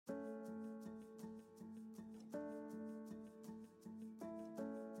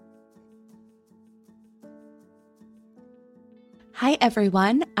Hi,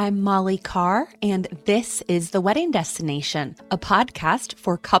 everyone. I'm Molly Carr, and this is The Wedding Destination, a podcast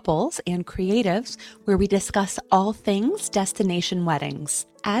for couples and creatives where we discuss all things destination weddings.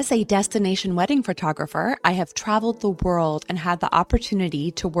 As a destination wedding photographer, I have traveled the world and had the opportunity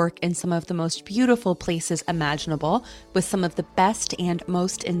to work in some of the most beautiful places imaginable with some of the best and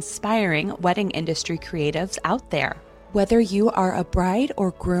most inspiring wedding industry creatives out there. Whether you are a bride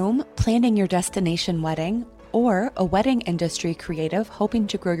or groom planning your destination wedding, or a wedding industry creative hoping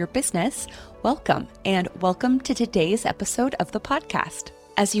to grow your business, welcome, and welcome to today's episode of the podcast.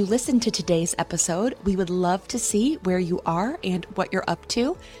 As you listen to today's episode, we would love to see where you are and what you're up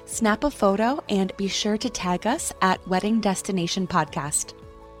to. Snap a photo and be sure to tag us at Wedding Destination Podcast.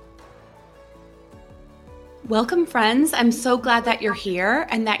 Welcome, friends. I'm so glad that you're here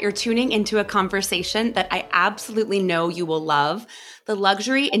and that you're tuning into a conversation that I absolutely know you will love. The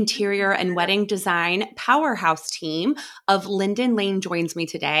luxury interior and wedding design powerhouse team of Lynden Lane joins me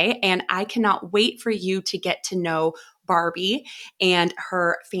today, and I cannot wait for you to get to know Barbi and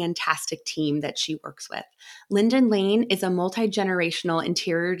her fantastic team that she works with. Lynden Lane is a multi-generational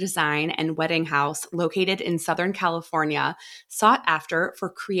interior design and wedding house located in Southern California, sought after for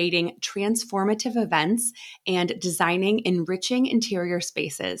creating transformative events and designing enriching interior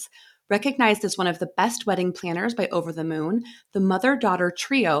spaces. Recognized as one of the best wedding planners by Over the Moon, the mother-daughter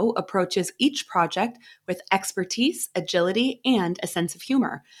trio approaches each project with expertise, agility, and a sense of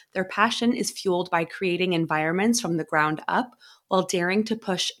humor. Their passion is fueled by creating environments from the ground up while daring to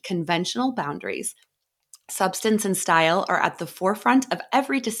push conventional boundaries. Substance and style are at the forefront of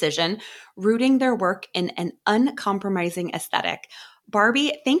every decision, rooting their work in an uncompromising aesthetic.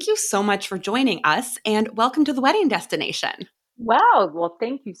 Barbi, thank you so much for joining us, and welcome to the Wedding Destination. Wow. Well,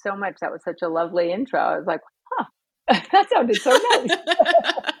 thank you so much. That was such a lovely intro. I was like, huh, that sounded so nice.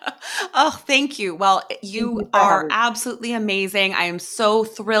 Oh, thank you. Well, Thank you you for are having me. absolutely amazing. I am so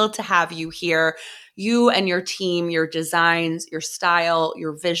thrilled to have you here. You and your team, your designs, your style,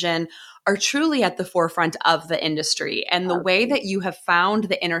 your vision are truly at the forefront of the industry. And the way Okay. that you have found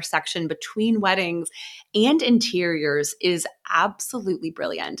the intersection between weddings and interiors is absolutely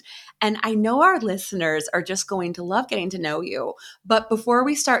brilliant. And I know our listeners are just going to love getting to know you. But before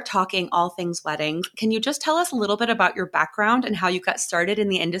we start talking all things weddings, can you just tell us a little bit about your background and how you got started in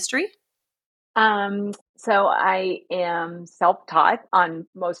the industry? So I am self-taught on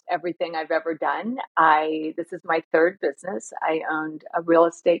most everything I've ever done. This is my third business. I owned a real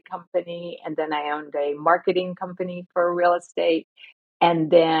estate company, and then I owned a marketing company for real estate.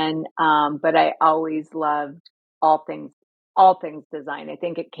 And then, but I always loved all things, all things design. I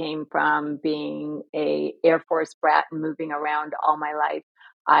think it came from being a Air Force brat and moving around all my life.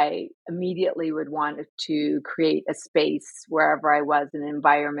 I immediately would want to create a space wherever I was, an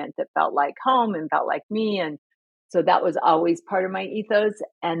environment that felt like home and felt like me. And so that was always part of my ethos.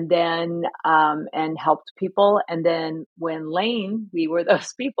 And then, and helped people. And then when we were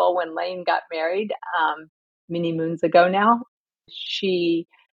those people, when Lane got married, many moons ago now, she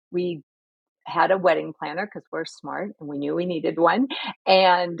we had a wedding planner because we're smart and we knew we needed one,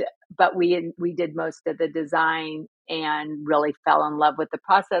 and but we did most of the design and really fell in love with the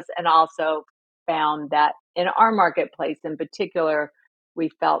process, and also found that in our marketplace in particular, we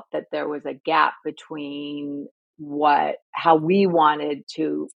felt that there was a gap between what how we wanted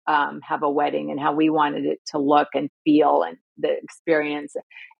to have a wedding and how we wanted it to look and feel and the experience,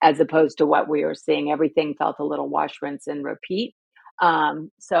 as opposed to what we were seeing. Everything felt a little wash, rinse, and repeat.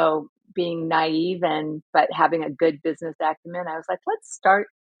 So being naive but having a good business acumen, I was like, let's start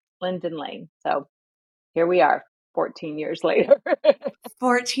Lynden Lane. So here we are, 14 years later.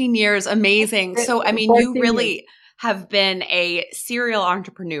 14 years, amazing. So, I mean, you 14 years. really have been a serial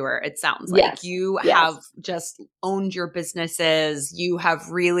entrepreneur, it sounds like. Yes, You have yes, just owned your businesses. You have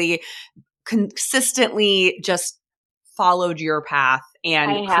really consistently just followed your path I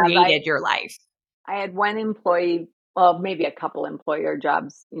and have. created your life. I had one employee, well, maybe a couple employer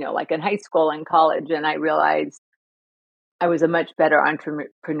jobs, like in high school and college, and I realized I was a much better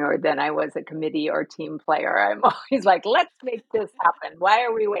entrepreneur than I was a committee or team player. I'm always like, let's make this happen. Why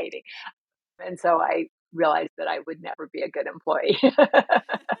are we waiting? And so I realized that I would never be a good employee.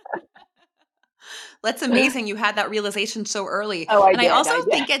 That's amazing. You had that realization so early. Oh, I And I did. also I did.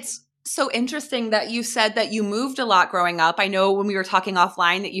 think it's so interesting that you said that you moved a lot growing up. I know when we were talking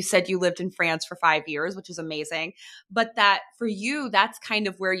offline that you said you lived in France for 5 years, which is amazing. But that for you, that's kind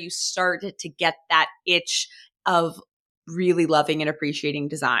of where you started to get that itch of really loving and appreciating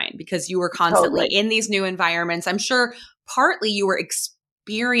design because you were constantly Totally. in these new environments. I'm sure partly you were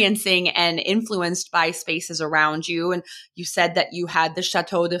experiencing and influenced by spaces around you. And you said that you had the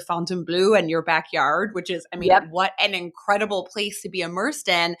Chateau de Fontainebleau in your backyard, which is, I mean, Yep. what an incredible place to be immersed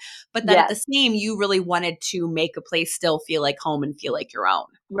in. But then at the Yes. same, you really wanted to make a place still feel like home and feel like your own.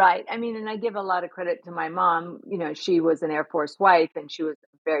 Right. I mean, and I give a lot of credit to my mom. You know, she was an Air Force wife and she was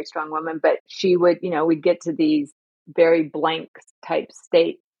a very strong woman, but she would, we'd get to these very blank type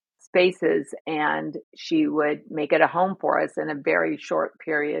state spaces and she would make it a home for us in a very short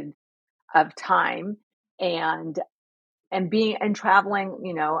period of time. And being and traveling,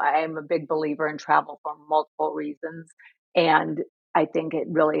 I am a big believer in travel for multiple reasons. And I think it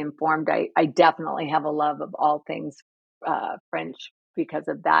really informed. I definitely have a love of all things French because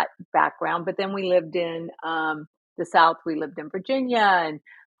of that background. But then we lived in the South, we lived in Virginia, and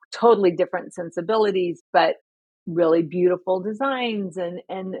totally different sensibilities, but really beautiful designs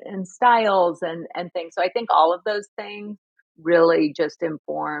and styles and things. So I think all of those things really just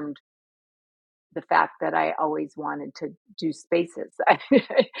informed the fact that I always wanted to do spaces,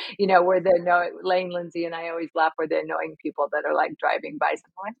 where the no Lane, Lindsay, and I always laugh where the annoying people that are like driving by. So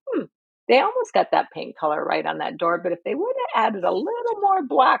I'm like, they almost got that paint color right on that door, but if they would have added a little more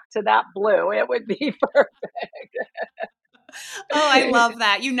black to that blue, it would be Oh, I perfect. love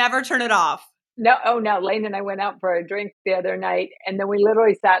that. You never turn it off. No, oh no, Lane and I went out for a drink the other night, and then we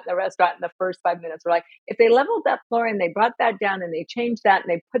literally sat in the restaurant in the first 5 minutes. We're like, if they leveled that floor and they brought that down and they changed that and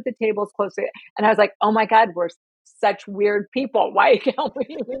they put the tables closer, and I was like, oh my God, we're such weird people. Why can't we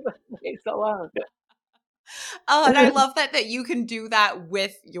leave the place alone? Oh, and I love that you can do that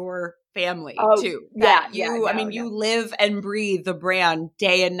with your family Oh too. yeah, That yeah, you, I no, mean, no, you live and breathe the brand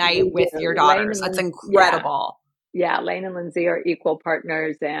day and night we with your do. Lane daughters. and That's yeah, incredible. yeah, Lane and Lindsay are equal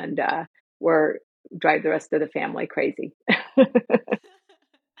partners, and we're drive the rest of the family crazy.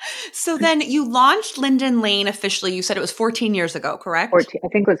 So then you launched Lynden Lane officially. You said it was 14 years ago, correct? 14, I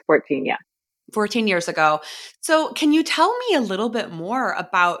think it was 14. Yeah. 14 years ago. So, can you tell me a little bit more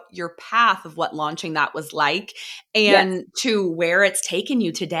about your path of what launching that was like Yes. and to where it's taken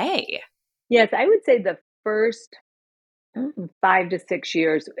you today? Yes, I would say the first 5 to 6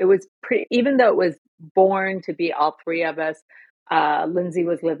 years, it was pretty, even though it was born to be all three of us. Lindsay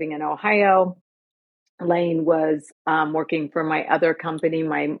was living in Ohio. Lane was working for my other company,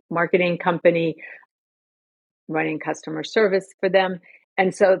 my marketing company, running customer service for them.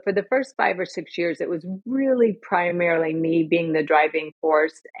 And so for the first 5 or 6 years, it was really primarily me being the driving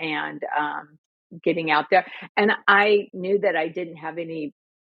force and getting out there. And I knew that I didn't have any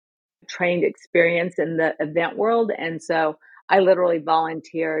trained experience in the event world. And so I literally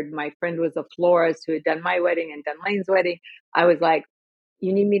volunteered. My friend was a florist who had done my wedding and done Lane's wedding. I was like,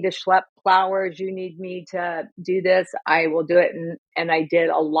 you need me to schlep flowers, you need me to do this, I will do it. And I did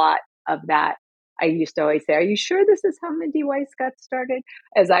a lot of that. I used to always say, are you sure this is how Mindy Weiss got started?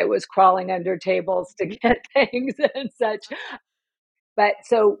 As I was crawling under tables to get things and such. But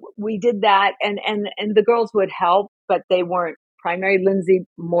so we did that, and the girls would help, but they weren't primary. Lindsay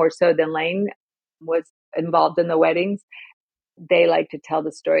more so than Lane was involved in the weddings. They like to tell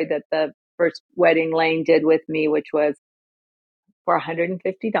the story that the first wedding Lane did with me, which was for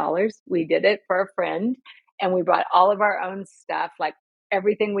 $150. We did it for a friend, and we brought all of our own stuff, like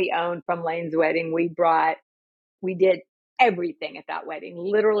everything we owned from Lane's wedding. We did everything at that wedding,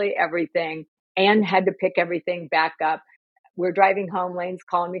 literally everything, and had to pick everything back up. We're driving home. Lane's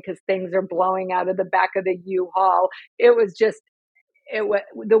calling me because things are blowing out of the back of the U-Haul. It was just, it was,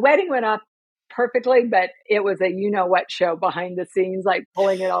 the wedding went off perfectly, but it was a what show behind the scenes, like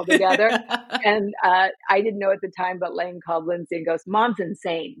pulling it all together. And I didn't know at the time, but Lane called Lindsay and goes, Mom's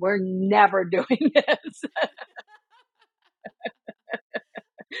insane. We're never doing this.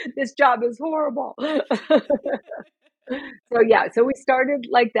 This job is horrible. So, yeah, so we started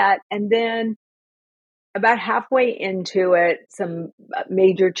like that. And then about halfway into it, some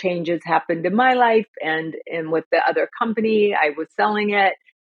major changes happened in my life and with the other company. I was selling it,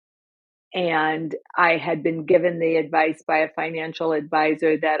 and I had been given the advice by a financial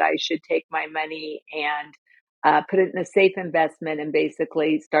advisor that I should take my money and put it in a safe investment and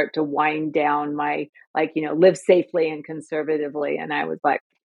basically start to wind down my, like, live safely and conservatively. And I was like,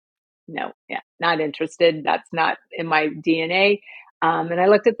 no, yeah, not interested. That's not in my DNA. And I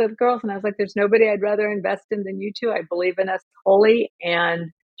looked at the girls and I was like, there's nobody I'd rather invest in than you two. I believe in us wholly. And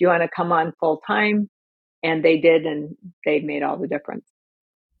do you want to come on full time? And they did. And they made all the difference,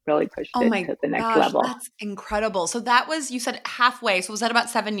 really pushed Oh it my to the next gosh, level that's incredible. So that was, you said halfway. So was that about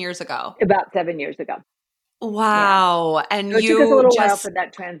 7 years ago? about 7 years ago. Yeah. Wow. And So it took us a you little while just, for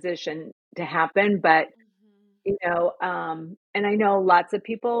that transition to happen, but and I know lots of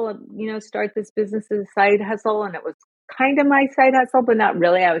people, start this business as a side hustle, and it was kind of my side hustle, but not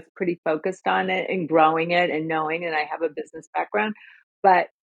really. I was pretty focused on it and growing it and knowing, and I have a business background. But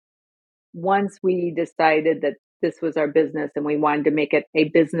once we decided that this was our business and we wanted to make it a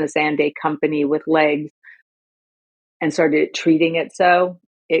business and a company with legs and started treating it so,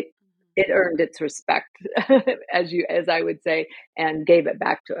 it it earned its respect, as I would say, and gave it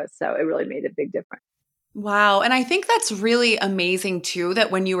back to us. So it really made a big difference. Wow. And I think that's really amazing too,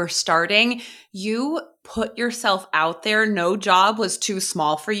 that when you were starting, you put yourself out there. No job was too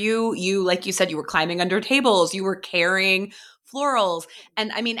small for you. You, like you said, you were climbing under tables, you were carrying florals.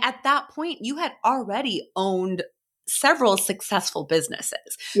 And I mean, at that point, you had already owned several successful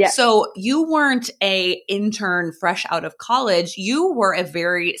businesses. Yeah. So you weren't a intern fresh out of college. You were a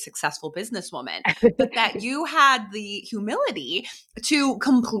very successful businesswoman, but that you had the humility to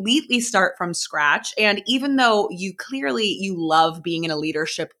completely start from scratch. And even though you love being in a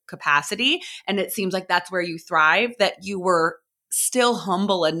leadership capacity, and it seems like that's where you thrive, that you were still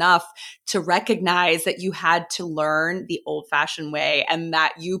humble enough to recognize that you had to learn the old fashioned way and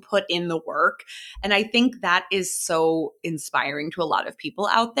that you put in the work. And I think that is so inspiring to a lot of people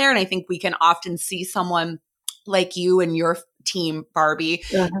out there. And I think we can often see someone like you and your team, Barbi,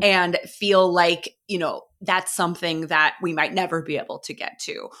 Uh-huh. and feel like, that's something that we might never be able to get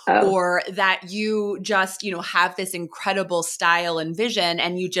to, Oh, or that you just, have this incredible style and vision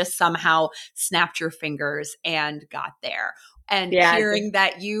and you just somehow snapped your fingers and got there. And yeah. hearing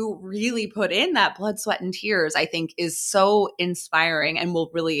that you really put in that blood, sweat, and tears, I think is so inspiring and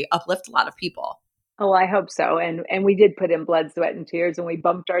will really uplift a lot of people. Oh, I hope so. And we did put in blood, sweat, and tears, and we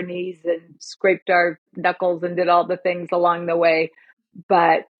bumped our knees and scraped our knuckles and did all the things along the way.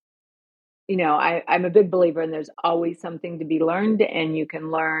 But I'm a big believer, and there's always something to be learned, and you can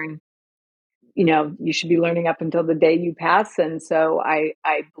learn. You should be learning up until the day you pass, and so I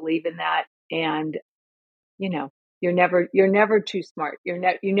believe in that. And you know, you're never too smart.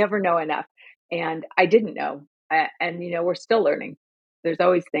 You never know enough. And I didn't know, and we're still learning. There's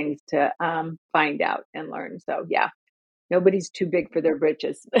always things to find out and learn. So yeah, nobody's too big for their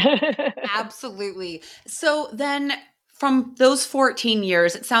britches. Absolutely. So then from those 14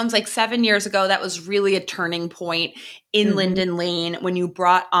 years, it sounds like 7 years ago, that was really a turning point in hmm Lynden Lane when you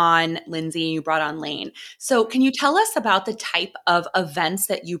brought on Lindsay and you brought on Lane. So can you tell us about the type of events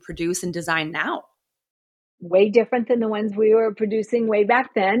that you produce and design now? Way different than the ones we were producing way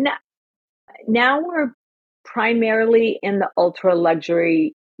back then. Now we're primarily in the ultra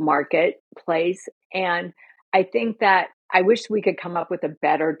luxury marketplace. And I think that I wish we could come up with a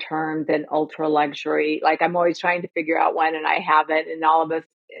better term than ultra luxury. Like I'm always trying to figure out one, and I haven't. And all of us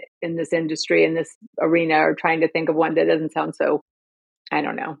in this industry, in this arena, are trying to think of one that doesn't sound so, I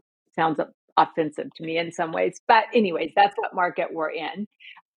don't know, sounds offensive to me in some ways. But, anyways, that's what market we're in.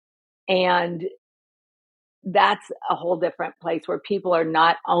 And that's a whole different place where people are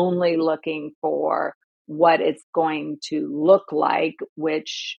not only looking for what it's going to look like,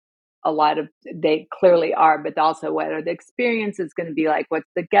 which a lot of they clearly are, but also what are the experience is going to be like, what's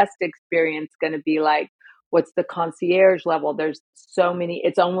the guest experience going to be like, what's the concierge level. There's so many,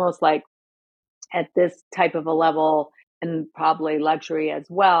 it's almost like at this type of a level, and probably luxury as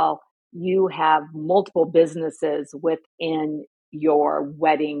well, you have multiple businesses within your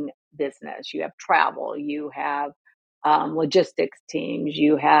wedding business. You have travel, you have logistics teams,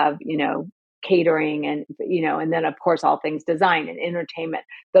 you have, catering, and then of course all things design and entertainment.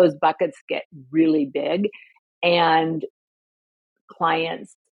 Those buckets get really big, and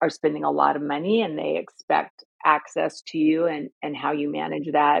clients are spending a lot of money and they expect access to you and how you manage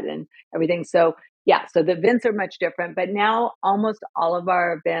that and everything. So yeah, so the events are much different, but now almost all of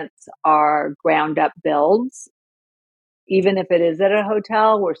our events are ground up builds. Even if it is at a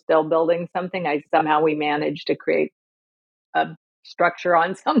hotel, we're still building something. I somehow we managed to create a structure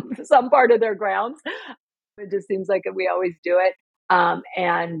on some part of their grounds. It just seems like we always do it.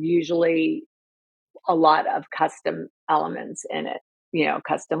 And usually a lot of custom elements in it,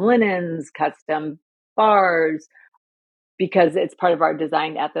 custom linens, custom bars, because it's part of our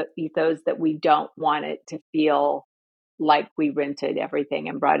design ethos that we don't want it to feel like we rented everything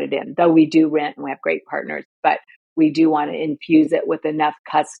and brought it in. Though we do rent and we have great partners, but we do want to infuse it with enough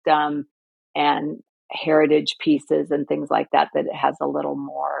custom and heritage pieces and things like that, that it has a little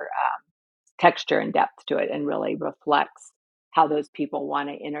more texture and depth to it and really reflects how those people want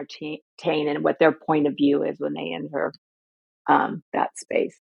to entertain and what their point of view is when they enter that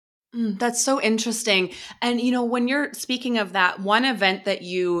space. That's so interesting. And, when you're speaking of that, one event that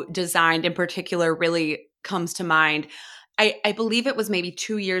you designed in particular really comes to mind. I believe it was maybe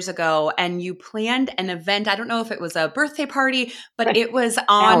 2 years ago, and you planned an event. I don't know if it was a birthday party, but it was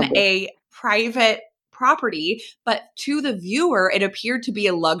on Malibu. a property, but to the viewer, it appeared to be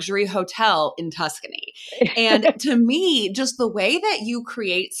a luxury hotel in Tuscany. And to me, just the way that you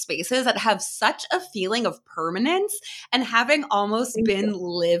create spaces that have such a feeling of permanence and having almost Thank you. been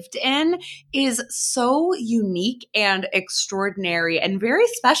lived in is so unique and extraordinary and very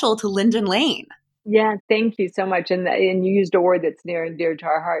special to Lynden Lane. Yeah, thank you so much. And you used a word that's near and dear to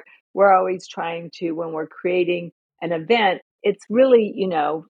our heart. We're always trying to, when we're creating an event, it's really,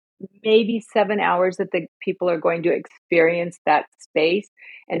 maybe 7 hours that the people are going to experience that space.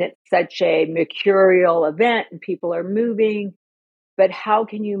 And it's such a mercurial event and people are moving, but how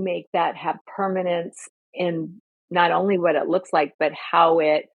can you make that have permanence in not only what it looks like, but how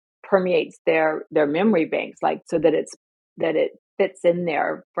it permeates their memory banks, like so that it fits in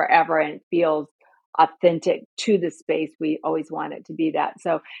there forever and feels authentic to the space. We always want it to be that.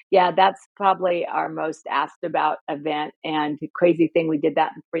 So yeah, that's probably our most asked about event. And the crazy thing, we did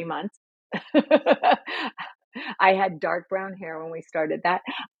that in 3 months. I had dark brown hair when we started that.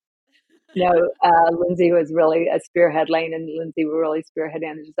 No, Lindsay was really a spearhead. Lane and Lindsay were really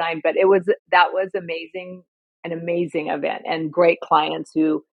spearheading the design, but that was amazing, an amazing event and great clients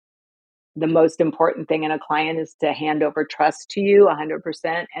who the most important thing in a client is to hand over trust to you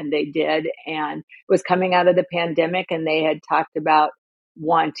 100%, and they did. And it was coming out of the pandemic, and they had talked about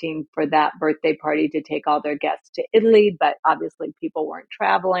wanting for that birthday party to take all their guests to Italy, but obviously people weren't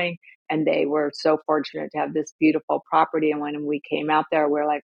traveling, and they were so fortunate to have this beautiful property. And when we came out there, we're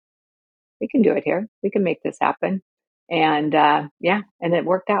like, we can do it here. We can make this happen. And yeah, and it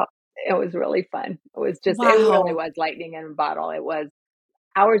worked out. It was really fun. It really Wow. was lightning in a bottle. It was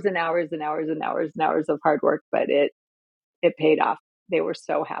hours and hours and hours and hours and hours of hard work, but it paid off. They were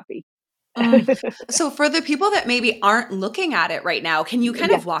so happy. Mm. So, for the people that maybe aren't looking at it right now, can you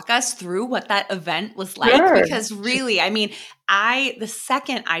kind Yeah, of walk us through what that event was like? sure. Because really, I mean, the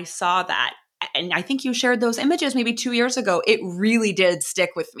second I saw that, and I think you shared those images maybe 2 years ago, it really did stick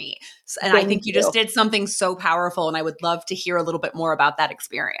with me. And I Thank think you just you. did something so powerful. And I would love to hear a little bit more about that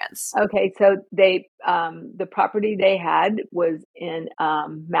experience. Okay, so the property they had was in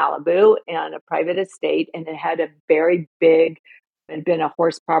Malibu on a private estate, and it had a very big, it had been a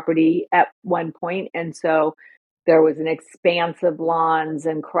horse property at one point, and so there was an expansive lawns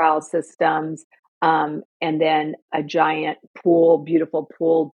and corral systems, and then a giant pool, beautiful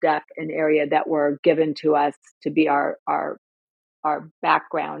pool deck and area that were given to us to be our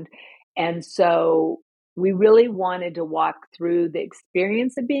background. And so we really wanted to walk through the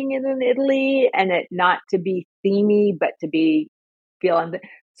experience of being in Italy and it not to be themey, but to be feeling.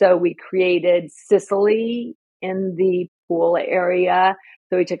 So we created Sicily in the pool area.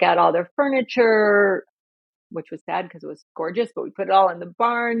 So we took out all their furniture, which was sad because it was gorgeous, but we put it all in the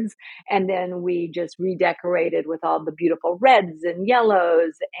barns. And then we just redecorated with all the beautiful reds and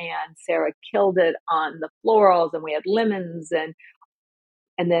yellows. And Sarah killed it on the florals, and we had lemons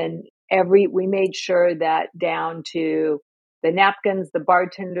and then we made sure that down to the napkins, the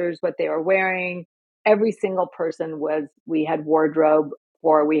bartenders, what they were wearing, every single person we had wardrobe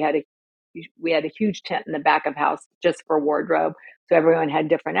for, we had a huge tent in the back of house just for wardrobe. So everyone had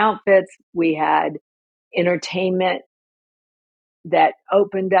different outfits. We had entertainment that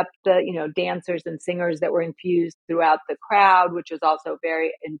opened up dancers and singers that were infused throughout the crowd, which was also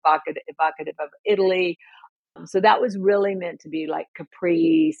very evocative of Italy. So that was really meant to be like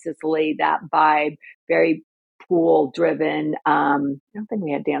Capri, Sicily, that vibe, very pool driven. I don't think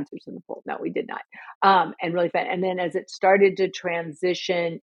we had dancers in the pool. No, we did not. And really fun. And then as it started to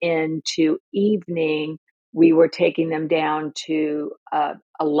transition into evening, we were taking them down to a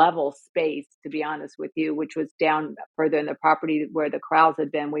level space, to be honest with you, which was down further in the property where the corrals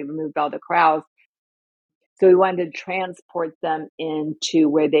had been. We removed all the corrals, so we wanted to transport them into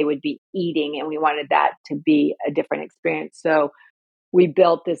where they would be eating, and we wanted that to be a different experience. So we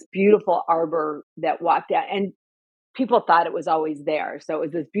built this beautiful arbor that walked out, and people thought it was always there. So it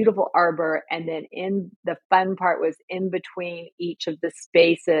was this beautiful arbor. And then in the fun part was in between each of the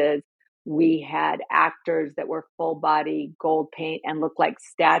spaces, we had actors that were full body gold paint and looked like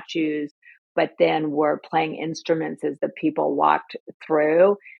statues, but then were playing instruments as the people walked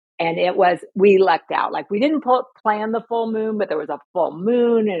through. And we lucked out. Like we didn't plan the full moon, but there was a full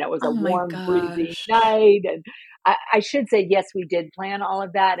moon and it was a Oh my warm, breezy gosh. night. And I should say, yes, we did plan all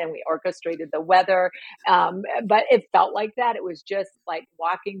of that and we orchestrated the weather, but it felt like that. It was just like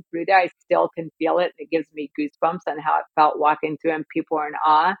walking through there. I still can feel it. It gives me goosebumps on how it felt walking through, and people were in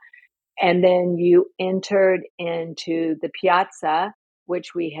awe. And then you entered into the piazza,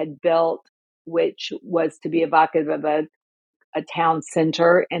 which we had built, which was to be evocative of a town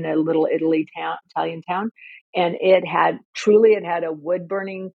center in a little Italian town. And it had a wood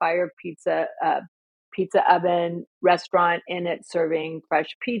burning fire pizza pizza oven restaurant in it serving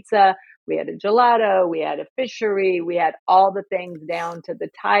fresh pizza. We had a gelato, we had a fishery, we had all the things down to the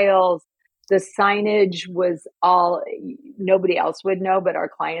tiles. The signage was all, nobody else would know, but our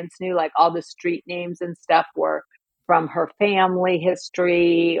clients knew, like all the street names and stuff were from her family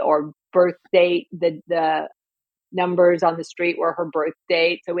history or birth date. The numbers on the street were her birth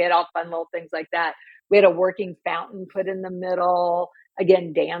date. So we had all fun little things like that. We had a working fountain put in the middle,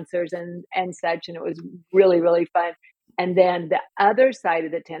 again, dancers and such. And it was really, really fun. And then the other side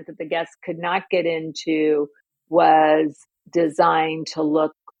of the tent that the guests could not get into was designed to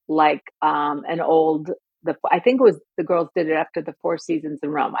look like an old, I think it was the girls did it after the Four Seasons in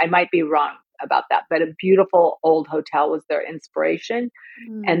Rome. I might be wrong about that, but a beautiful old hotel was their inspiration.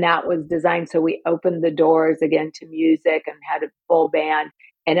 And that was designed. So we opened the doors again to music and had a full band.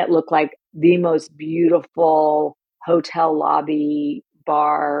 And it looked like the most beautiful hotel lobby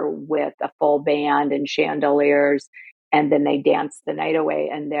bar with a full band and chandeliers. And then they danced the night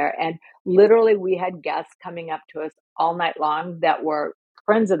away in there. And literally, we had guests coming up to us all night long that were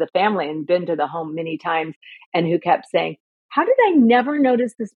friends of the family and been to the home many times and who kept saying, "How did I never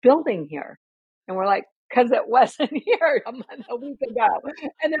notice this building here?" And we're like, "Because it wasn't here a week ago."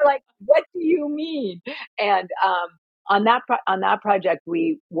 And they're like, "What do you mean?" And on that project,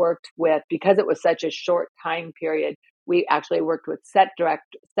 we worked with, because it was such a short time period, we actually worked with set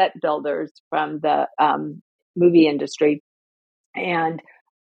builders from the movie industry, and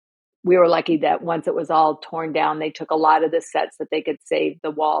we were lucky that once it was all torn down, they took a lot of the sets that they could save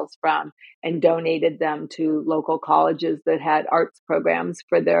the walls from and donated them to local colleges that had arts programs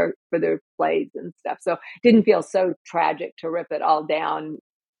for their plays and stuff. So it didn't feel so tragic to rip it all down.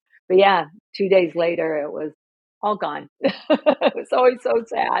 But yeah, 2 days later, it was all gone. It was always so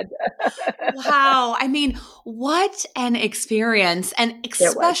sad. Wow. I mean, what an experience. And It was.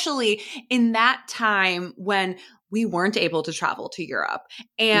 especially in that time when we weren't able to travel to Europe.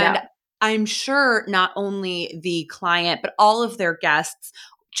 And No, I'm sure not only the client, but all of their guests,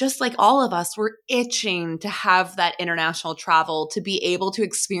 just like all of us, were itching to have that international travel, to be able to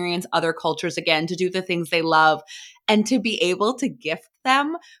experience other cultures again, to do the things they love, and to be able to gift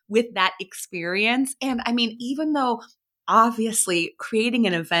them with that experience. And I mean, even though obviously creating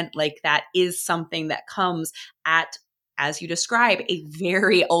an event like that is something that comes at, as you describe, a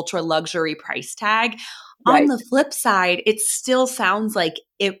very ultra luxury price tag. On right. the flip side, it still sounds like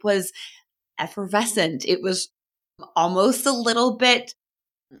it was effervescent. It was almost a little bit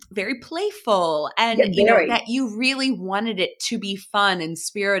very playful, Yeah, and very. that you really wanted it to be fun and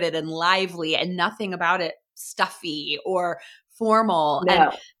spirited and lively, and nothing about it stuffy or formal. And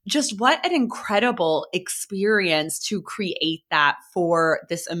No, just what an incredible experience to create that for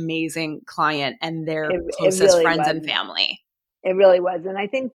this amazing client and their it closest really friends was. and family. It really was. And I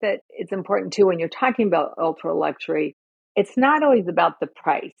think that it's important too when you're talking about ultra luxury, it's not always about the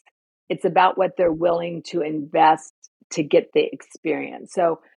price. It's about what they're willing to invest to get the experience.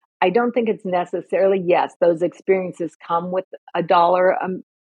 So I don't think it's necessarily, yes, those experiences come with a dollar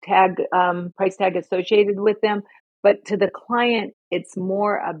price tag associated with them. But to the client, it's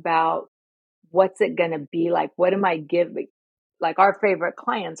more about what's it going to be like? What am I giving? Like our favorite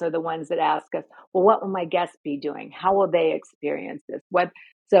clients are the ones that ask us, well, what will my guests be doing? How will they experience this?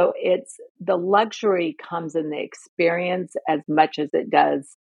 So it's the luxury comes in the experience as much as it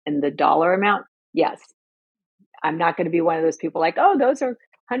does in the dollar amount. Yes, I'm not going to be one of those people like, oh, those are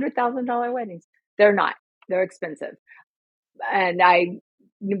 $100,000 weddings. They're not. They're expensive, and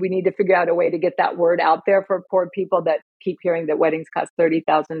we need to figure out a way to get that word out there for poor people that keep hearing that weddings cost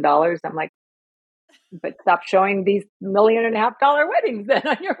 $30,000. I'm like, but stop showing these $1.5 million weddings then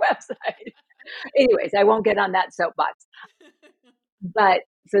on your website. Anyways, I won't get on that soapbox. But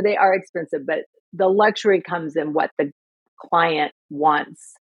so they are expensive, but the luxury comes in what the client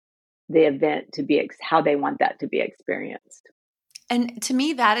wants the event to be, how they want that to be experienced. And to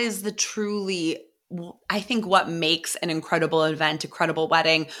me, that is the truly, I think, what makes an incredible event, a credible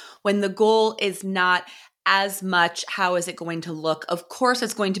wedding, when the goal is not as much how is it going to look. Of course,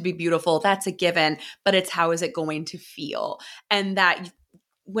 it's going to be beautiful. That's a given, but it's how is it going to feel. And that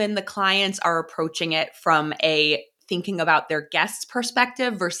when the clients are approaching it from a thinking about their guests'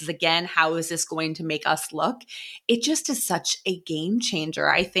 perspective versus, again, how is this going to make us look? It just is such a game changer,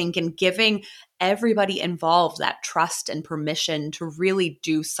 I think, in giving everybody involved that trust and permission to really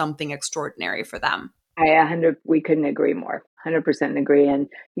do something extraordinary for them. We couldn't agree more. 100% agree. And,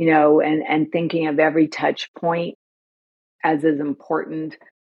 and thinking of every touch point as is important,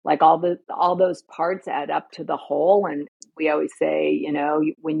 like all those parts add up to the whole. And we always say,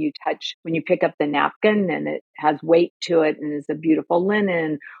 when you pick up the napkin and it has weight to it and is a beautiful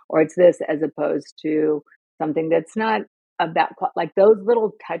linen, or it's this as opposed to something that's not of that, like those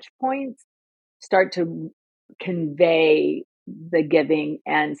little touch points start to convey the giving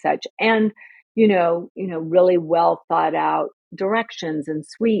and such. And, really well thought out directions and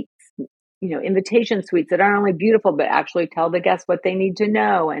suites, invitation suites that aren't only beautiful, but actually tell the guests what they need to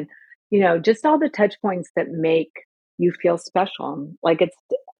know. And, just all the touch points that make you feel special, like it's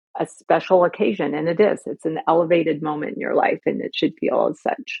a special occasion. And it is, it's an elevated moment in your life and it should feel as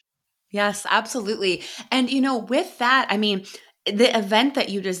such. Yes, absolutely. And, with that, I mean, the event that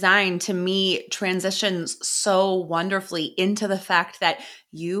you designed to me transitions so wonderfully into the fact that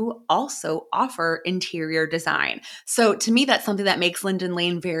you also offer interior design. So to me, that's something that makes Lynden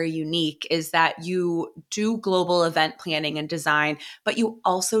Lane very unique is that you do global event planning and design, but you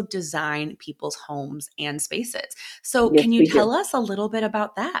also design people's homes and spaces. So Yes, can you we do. tell us a little bit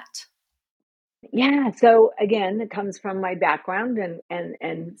about that? Yeah, so again, it comes from my background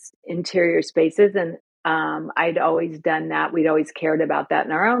and interior spaces, and I'd always done that. We'd always cared about that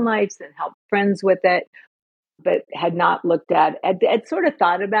in our own lives and helped friends with it, but had not looked at. I'd sort of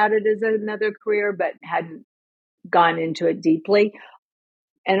thought about it as another career, but hadn't gone into it deeply.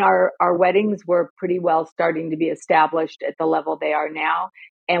 And our weddings were pretty well starting to be established at the level they are now.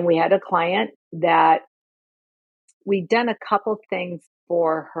 And we had a client that we'd done a couple things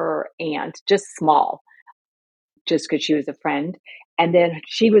for her aunt, just small, just because she was a friend. And then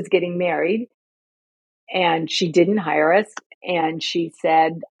she was getting married and she didn't hire us. And she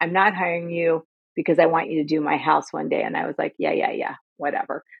said, I'm not hiring you because I want you to do my house one day. And I was like, yeah, yeah, yeah,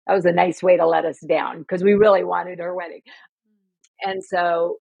 whatever. That was a nice way to let us down because we really wanted her wedding. And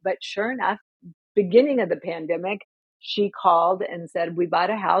so, but sure enough, beginning of the pandemic, she called and said, we bought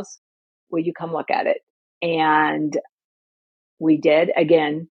a house. Will you come look at it? And we did,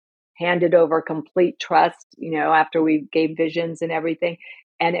 again, handed over complete trust, after we gave visions and everything.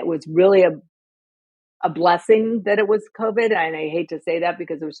 And it was really a blessing that it was COVID. And I hate to say that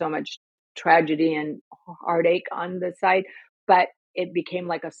because there was so much tragedy and heartache on the side, but it became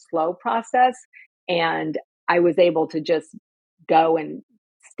like a slow process. And I was able to just go and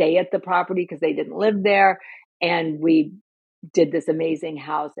stay at the property because they didn't live there. And we did this amazing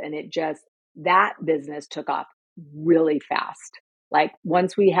house. And that business took off really fast. Like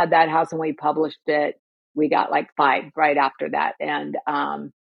once we had that house and we published it, we got like 5 right after that. And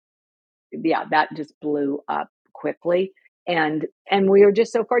yeah, that just blew up quickly. And we were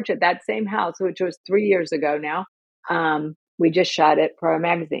just so fortunate. That same house, which was 3 years ago now, we just shot it for a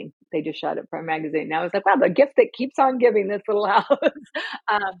magazine. They just shot it for a magazine. And I was like, wow, the gift that keeps on giving, this little house.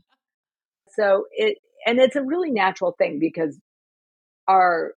 um, so it's a really natural thing because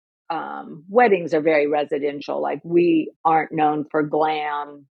our weddings are very residential. Like we aren't known for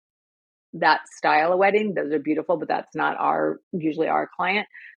glam, that style of wedding. Those are beautiful, but that's not usually our client.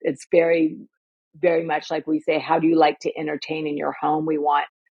 It's very, very much like we say, how do you like to entertain in your home? We want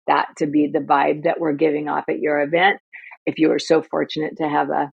that to be the vibe that we're giving off at your event. If you were so fortunate to have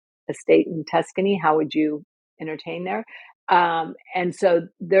a estate in Tuscany, how would you entertain there? And so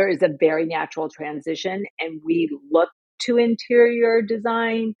there is a very natural transition, and we look to interior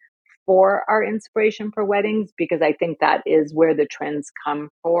design for our inspiration for weddings because I think that is where the trends come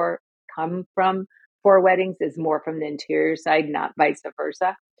from for weddings is more from the interior side, not vice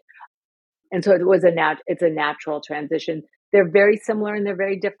versa. And so it's a natural transition. They're very similar and they're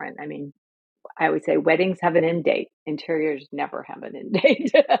very different. I mean, I would say weddings have an end date. Interiors never have an end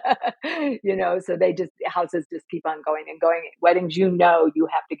date. So houses just keep on going and going. Weddings, you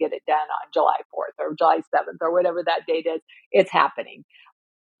have to get it done on July 4th or July 7th or whatever that date is. It's happening.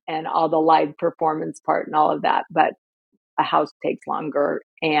 And all the live performance part and all of that. But a house takes longer.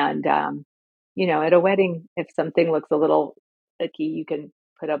 And, at a wedding, if something looks a little icky, you can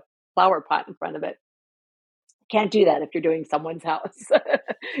put a flower pot in front of it. Can't do that if you're doing someone's house.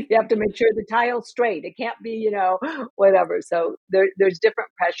 You have to make sure the tile's straight. It can't be, whatever. So there's different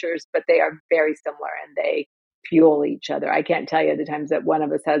pressures, but they are very similar and they fuel each other. I can't tell you the times that one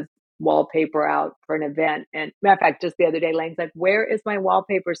of us has wallpaper out for an event. And matter of fact, just the other day, Lane's like, where is my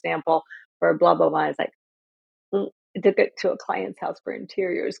wallpaper sample for blah, blah, blah? I was like, I took it to a client's house for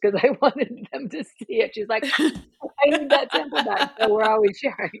interiors because I wanted them to see it. She's like, I need that sample back. So we're always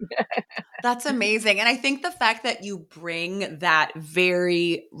sharing. That's amazing. And I think the fact that you bring that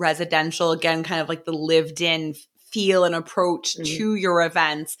very residential, again, kind of like the lived in feel and approach Mhm. to your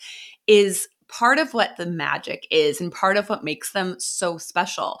events is part of what the magic is and part of what makes them so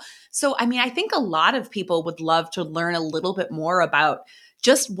special. So, I mean, I think a lot of people would love to learn a little bit more about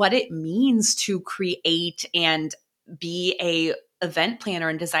just what it means to create and be a event planner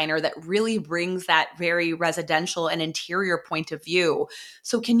and designer that really brings that very residential and interior point of view.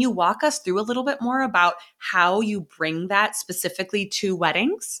 So can you walk us through a little bit more about how you bring that specifically to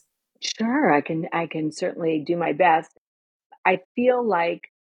weddings? Sure, I can certainly do my best. I feel like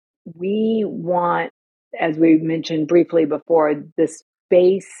we want, as we mentioned briefly before, the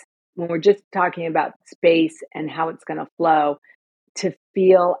space, when we're just talking about space and how it's going to flow, to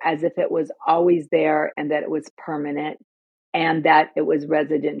feel as if it was always there and that it was permanent and that it was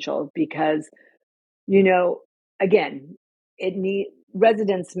residential because, you know, again, it need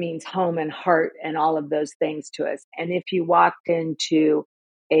residence means home and heart and all of those things to us. And if you walked into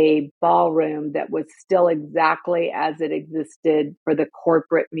a ballroom that was still exactly as it existed for the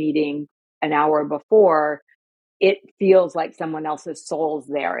corporate meeting an hour before, it feels like someone else's soul's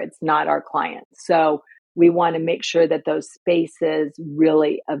there. It's not our client. So we want to make sure that those spaces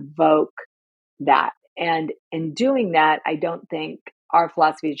really evoke that. And in doing that, I don't think our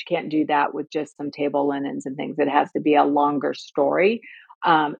philosophy is you can't do that with just some table linens and things. It has to be a longer story.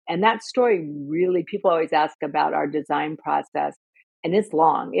 And that story really, people always ask about our design process, and it's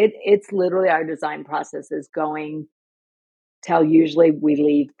long. It's literally our design process is going till usually we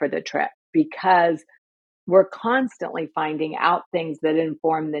leave for the trip because we're constantly finding out things that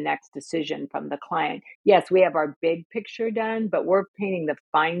inform the next decision from the client. Yes, we have our big picture done, but we're painting the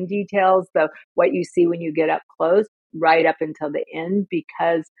fine details, the what you see when you get up close, right up until the end,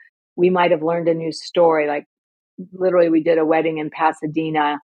 because we might have learned a new story. Like literally, we did a wedding in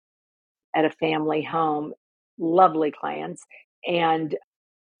Pasadena at a family home, lovely clients, and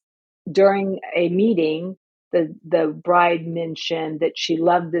during a meeting, the bride mentioned that she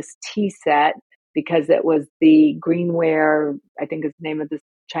loved this tea set because it was the greenware, I think is the name of this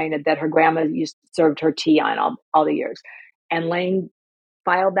china that her grandma used served her tea on all the years. And Lane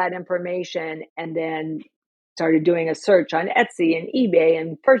filed that information and then started doing a search on Etsy and eBay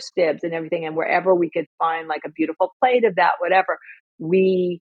and First Dibs and everything. And wherever we could find like a beautiful plate of that, whatever,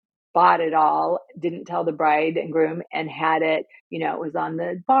 we bought it all, didn't tell the bride and groom, and had it, it was on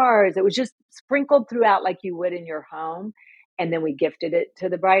the bars. It was just sprinkled throughout like you would in your home. And then we gifted it to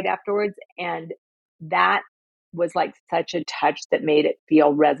the bride afterwards. And that was like such a touch that made it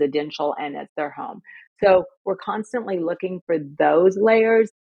feel residential and as their home. So we're constantly looking for those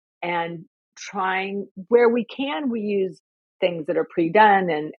layers and trying where we can, we use things that are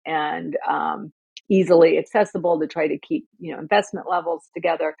pre-done and easily accessible to try to keep, investment levels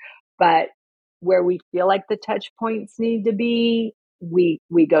together. But where we feel like the touch points need to be, we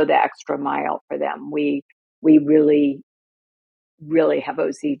go the extra mile for them. We really have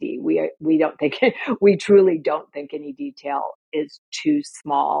OCD. We don't think we truly don't think any detail is too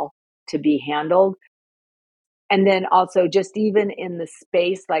small to be handled. And then also just even in the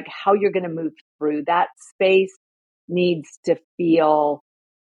space, like how you're going to move through that space needs to feel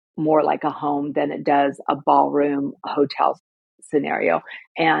more like a home than it does a ballroom, a hotel scenario.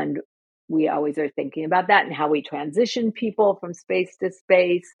 And we always are thinking about that and how we transition people from space to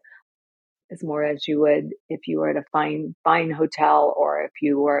space as more as you would if you were at a fine hotel, or if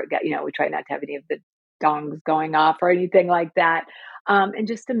you were, we try not to have any of the dongs going off or anything like that. And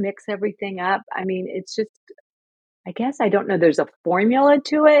just to mix everything up. I mean, it's just, I guess I don't know, there's a formula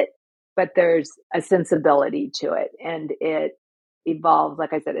to it, but there's a sensibility to it. And it evolves,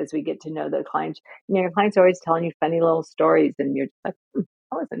 like I said, as we get to know the clients. Your clients are always telling you funny little stories, and you're just like,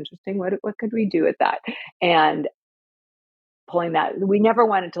 that was interesting. What could we do with that? And pulling that, we never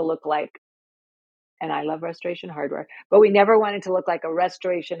wanted to look like, and I love restoration hardware, but we never wanted to look like a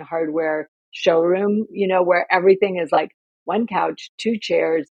restoration hardware showroom, where everything is like one couch, two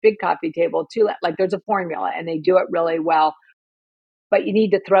chairs, big coffee table, like there's a formula and they do it really well. But you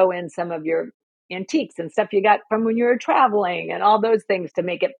need to throw in some of your antiques and stuff you got from when you were traveling and all those things to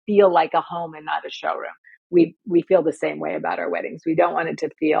make it feel like a home and not a showroom. We feel the same way about our weddings. We don't want it to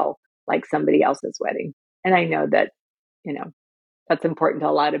feel like somebody else's wedding. And I know that, you know, that's important to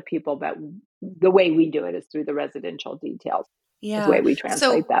a lot of people, but the way we do it is through the residential details, is the way Yeah. we translate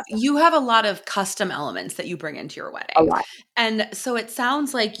So that you have a lot of custom elements that you bring into your a wedding. lot. And so it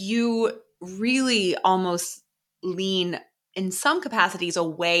sounds like you really almost lean in some capacities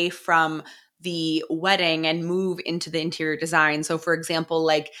away from the wedding and move into the interior design. So for example,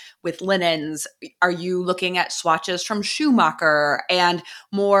 like with linens, are you looking at swatches from Schumacher and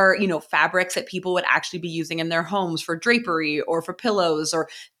more, fabrics that people would actually be using in their homes for drapery or for pillows, or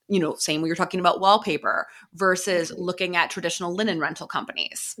same when you're talking about wallpaper versus looking at traditional linen rental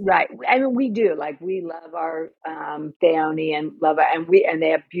companies? Right. I mean, we do, like, we love our Thaoni and love it, and they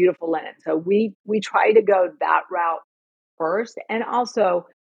have beautiful linen. So we try to go that route first. And also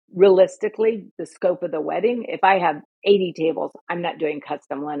realistically, the scope of the wedding, if I have 80 tables, I'm not doing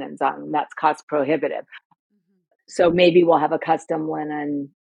custom linens on, that's cost prohibitive. So maybe we'll have a custom linen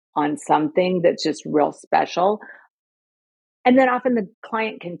on something that's just real special. And then often the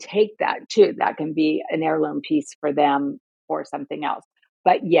client can take that too. That can be an heirloom piece for them or something else.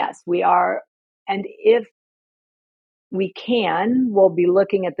 But yes, we are. And if we can, we'll be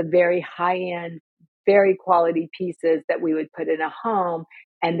looking at the very high end, very quality pieces that we would put in a home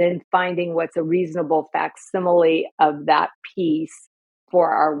and then finding what's a reasonable facsimile of that piece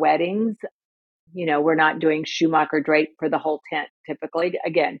for our weddings. You know, we're not doing Schumacher drape for the whole tent typically.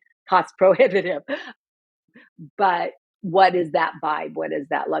 Again, cost prohibitive. But what is that vibe? What does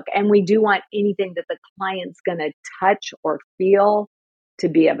that look? And we do want anything that the client's going to touch or feel to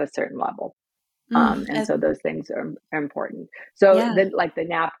be of a certain level. And so those things are important. So yeah. then like the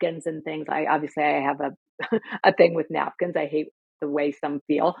napkins and things, I obviously I have a thing with napkins. I hate the way some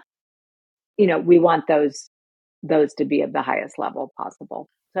feel. You know, we want those to be of the highest level possible.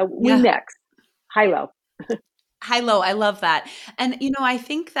 So we Yeah. mix high low. High low, I love that. And, I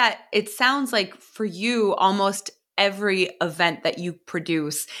think that it sounds like for you, almost every event that you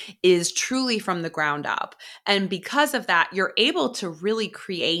produce is truly from the ground up. And because of that, you're able to really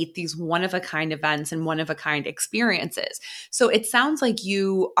create these one of a kind events and one of a kind experiences. So it sounds like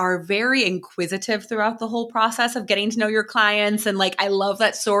you are very inquisitive throughout the whole process of getting to know your clients. And like, I love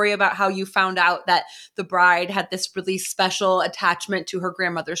that story about how you found out that the bride had this really special attachment to her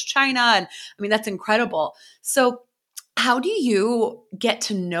grandmother's china. And I mean, that's incredible. So, how do you get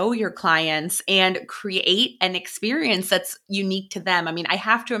to know your clients and create an experience that's unique to them? I mean, I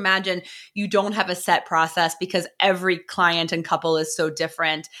have to imagine you don't have a set process because every client and couple is so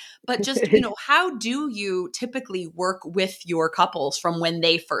different. But just, how do you typically work with your couples from when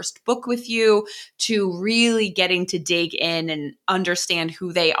they first book with you to really getting to dig in and understand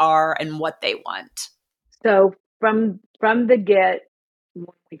who they are and what they want? So from the get, when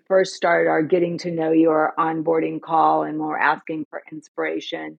we first started our getting to know you or onboarding call, and we're asking for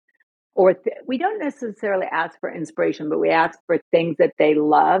inspiration, or we don't necessarily ask for inspiration, but we ask for things that they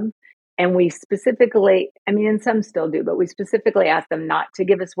love. And we specifically, I mean, and some still do, but we specifically ask them not to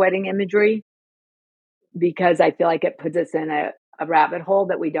give us wedding imagery because I feel like it puts us in a rabbit hole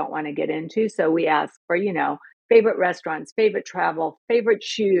that we don't want to get into. So we ask for, favorite restaurants, favorite travel, favorite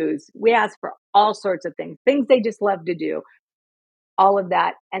shoes. We ask for all sorts of things they just love to do, all of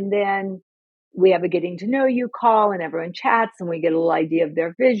that. And then we have a getting to know you call and everyone chats and we get a little idea of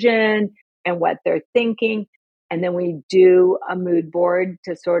their vision and what they're thinking. And then we do a mood board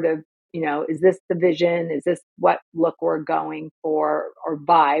to sort of, is this the vision? Is this what look we're going for or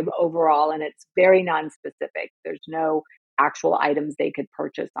vibe overall? And it's very non-specific. There's no actual items they could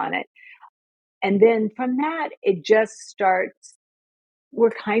purchase on it. And then from that, it just starts,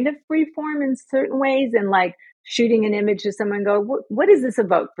 we're kind of freeform in certain ways, and like shooting an image to someone, go, what does this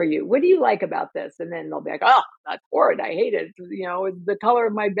evoke for you? What do you like about this? And then they'll be like, oh, that's horrid. I hate it. It's the color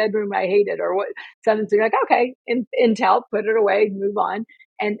of my bedroom. I hate it. Or what? Something's like, okay, Intel, put it away, move on.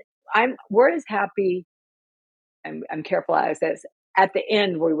 And we're as happy. I'm careful as this. At the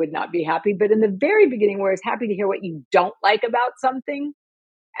end, we would not be happy, but in the very beginning, we're as happy to hear what you don't like about something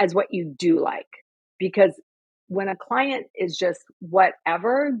as what you do like. Because when a client is just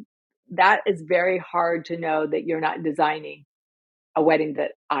whatever, that is very hard to know that you're not designing a wedding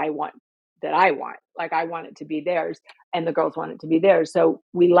that I want. Like I want it to be theirs and the girls want it to be theirs. So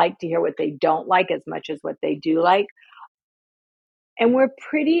we like to hear what they don't like as much as what they do like. And we're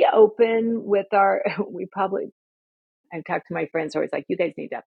pretty open with I've talked to my friends who are always like, you guys need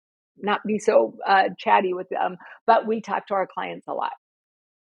to not be so chatty with them, but we talk to our clients a lot.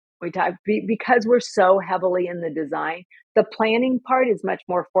 We talk because we're so heavily in the design. The planning part is much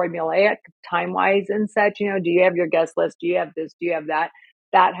more formulaic, time wise and such. Do you have your guest list? Do you have this? Do you have that?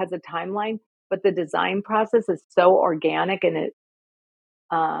 That has a timeline, but the design process is so organic, and it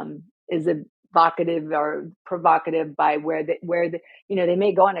is evocative or provocative by they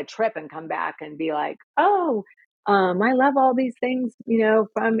may go on a trip and come back and be like, oh, I love all these things,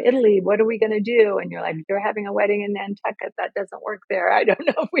 from Italy. What are we going to do? And you're like, you're having a wedding in Nantucket. That doesn't work there. I don't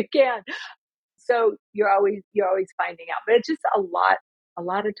know if we can. So you're always finding out, but it's just a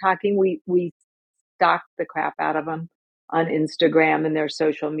lot of talking. We stalk the crap out of them on Instagram and their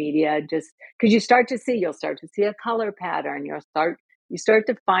social media, just because you'll start to see a color pattern. You start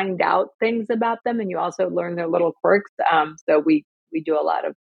to find out things about them, and you also learn their little quirks. So we do a lot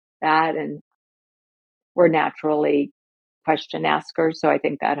of that, and we're naturally question askers, so I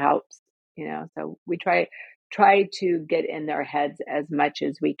think that helps. So we try to get in their heads as much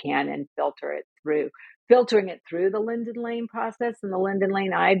as we can and filter it through. filtering it through the Lynden Lane process and the Lynden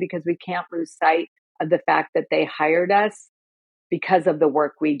Lane eye, because we can't lose sight of the fact that they hired us because of the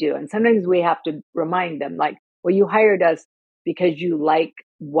work we do. And sometimes we have to remind them, like, well, you hired us because you like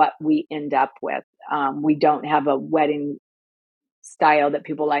what we end up with. We don't have a wedding style that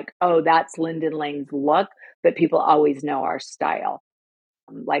people like, oh, that's Lynden Lane's look, but people always know our style.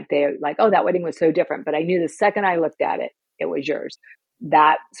 Like they're like, oh, that wedding was so different, but I knew the second I looked at it, it was yours.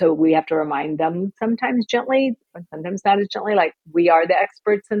 That so we have to remind them sometimes gently, but sometimes not as gently. Like, we are the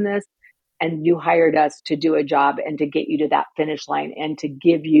experts in this, and you hired us to do a job and to get you to that finish line and to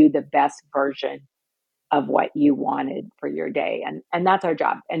give you the best version of what you wanted for your day. And that's our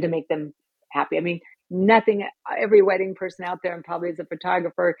job, and to make them happy. I mean, nothing, every wedding person out there, and probably as a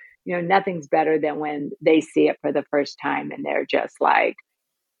photographer, nothing's better than when they see it for the first time and they're just like,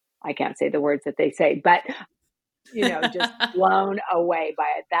 I can't say the words that they say, but just blown away by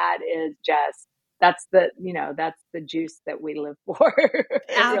it. That is just, that's the juice that we live for. It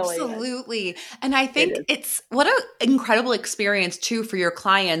really is. Absolutely. And I It think is. it's what an incredible experience too for your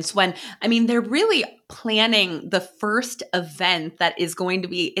clients when, I mean, they're really planning the first event that is going to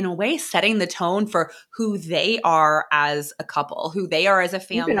be, in a way, setting the tone for who they are as a couple, who they are as a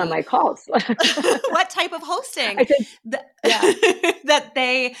You've been on family, my calls. what type of hosting I said, that, yeah, that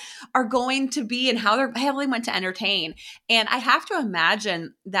they are going to be and how they're heavily meant to entertain. And I have to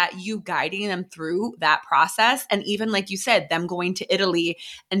imagine that you guiding them through that process, and even like you said, them going to Italy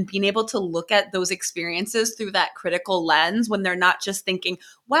and being able to look at those experiences through that critical lens when they're not just thinking,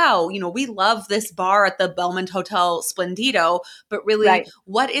 wow, we love this bar at the Belmont Hotel Splendido, but really, right,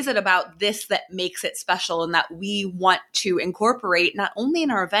 what is it about this that makes it special and that we want to incorporate not only in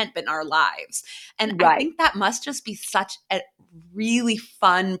our event, but in our lives? And I right. think that must just be such a really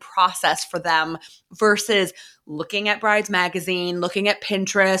fun process for them versus looking at Brides Magazine, looking at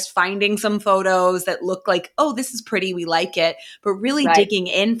Pinterest, finding some photos that look like, oh, this is pretty, we like it, but really Right. digging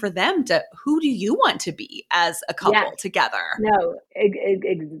in for them to who do you want to be as a Yes. couple together? No,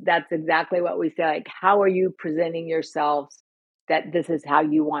 that's exactly what we say. Like, how are you presenting yourselves that this is how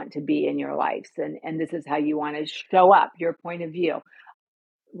you want to be in your lives, and this is how you want to show up, your point of view.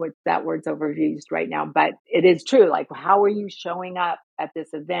 What that word's overused right now, but it is true. Like, how are you showing up at this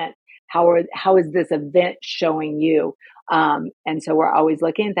event? How is this event showing you? And so we're always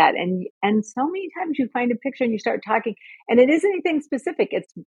looking at that. And so many times you find a picture and you start talking, and it isn't anything specific.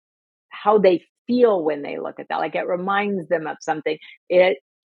 It's how they feel when they look at that. Like, it reminds them of something. It,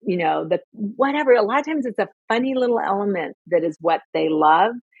 the whatever. A lot of times it's a funny little element that is what they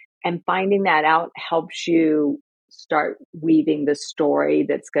love, and finding that out helps you start weaving the story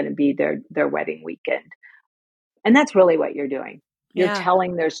that's going to be their wedding weekend. And that's really what you're doing. You're Yeah.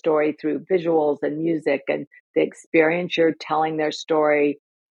 telling their story through visuals and music and the experience. You're telling their story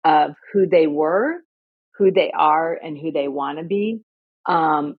of who they were, who they are, and who they want to be,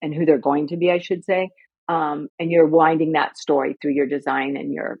 and who they're going to be, I should say. And you're winding that story through your design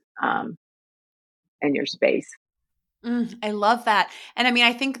and your space. I love that. And I mean,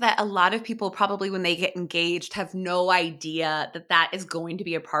 I think that a lot of people probably when they get engaged have no idea that that is going to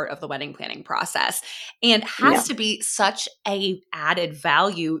be a part of the wedding planning process and has Yeah, to be such a added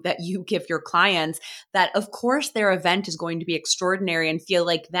value that you give your clients that of course their event is going to be extraordinary and feel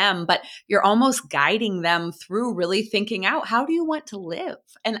like them, but you're almost guiding them through really thinking out how do you want to live?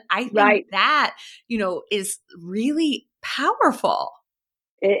 And I think right. that, is really powerful.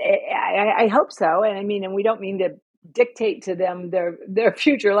 I hope so. And I mean, and we don't mean to dictate to them their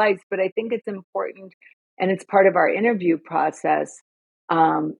future lives, but I think it's important, and it's part of our interview process.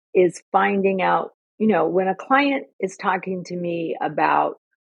 Is finding out, when a client is talking to me about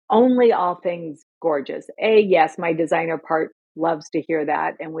only all things gorgeous. Yes, my designer part loves to hear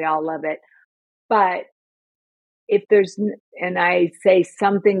that, and we all love it. But if and I say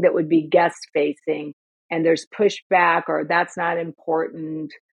something that would be guest facing, and there's pushback or that's not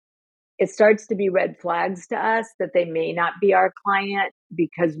important, it starts to be red flags to us that they may not be our client,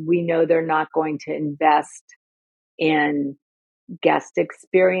 because we know they're not going to invest in guest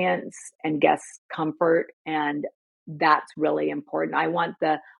experience and guest comfort. And that's really important. I want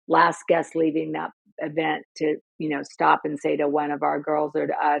the last guest leaving that event to, stop and say to one of our girls or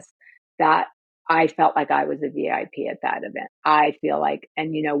to us that I felt like I was a VIP at that event. I feel like,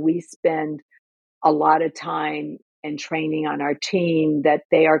 and, we spend a lot of time and training on our team that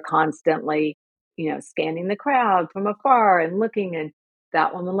they are constantly, scanning the crowd from afar and looking, and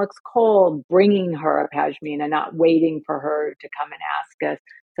that woman looks cold, bringing her a pashmina, not waiting for her to come and ask us.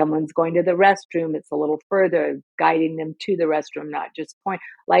 Someone's going to the restroom, it's a little further, guiding them to the restroom, not just point.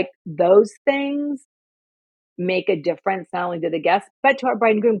 Like those things make a difference, not only to the guests, but to our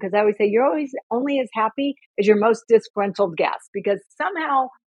bride and groom. Because I always say, you're always only as happy as your most disgruntled guest, because somehow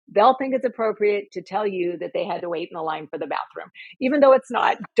they'll think it's appropriate to tell you that they had to wait in the line for the bathroom, even though it's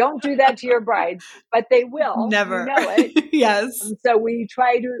not. Don't do that to your brides, but they will, you Never. know it. Yes. So we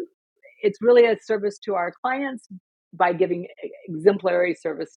try to, it's really a service to our clients by giving exemplary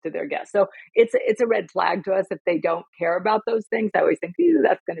service to their guests. So it's a red flag to us if they don't care about those things. I always think,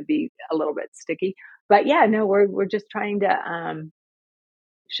 that's going to be a little bit sticky. But yeah, no, we're just trying to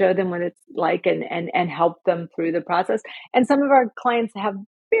show them what it's like, and help them through the process. And some of our clients have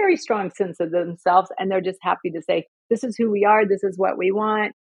very strong sense of themselves, and they're just happy to say, "This is who we are. This is what we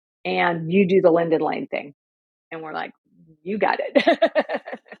want, and you do the Lynden Lane thing." And we're like, "You got it."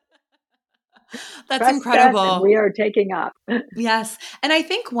 That's Trust us, and incredible. we are taking up. Yes. And I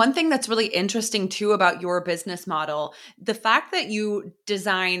think one thing that's really interesting too about your business model, the fact that you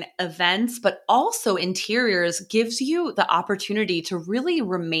design events, but also interiors gives you the opportunity to really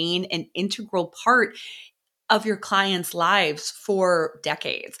remain an integral part of your clients' lives for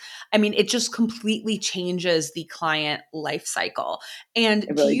decades. I mean, it just completely changes the client life cycle. And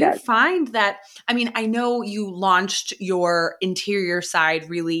It do really you does. find that, I mean, I know you launched your interior side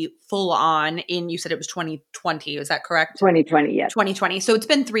really full on in, you said it was 2020, is that correct? 2020, yes. 2020. So it's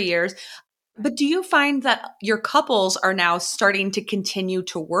been 3 years. But do you find that your couples are now starting to continue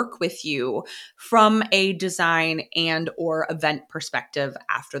to work with you from a design and or event perspective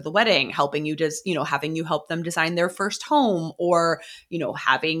after the wedding, helping you just, having you help them design their first home or,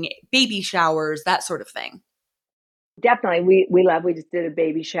 having baby showers, that sort of thing? Definitely. We just did a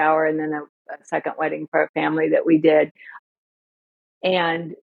baby shower, and then a second wedding for a family that we did.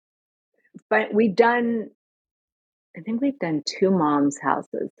 And but I think we've done two moms'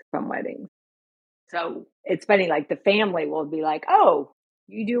 houses from weddings. So it's funny, like the family will be like, "Oh,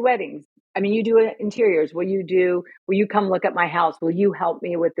 you do weddings. I mean, you do interiors. Will you come look at my house? Will you help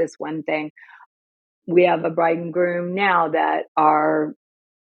me with this one thing?" We have a bride and groom now that are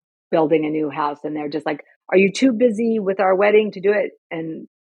building a new house, and they're just like, "Are you too busy with our wedding to do it?" And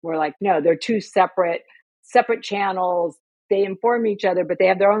we're like, "No, they're two separate channels. They inform each other, but they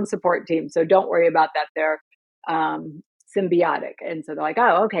have their own support team. So don't worry about that. They're symbiotic." And so they're like,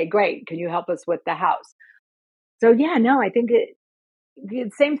 "Oh, okay, great. Can you help us with the house?" So yeah, no, I think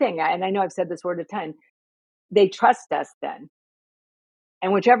same thing. And I know I've said this word a ton. They trust us then,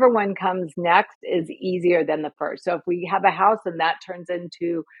 and whichever one comes next is easier than the first. So if we have a house and that turns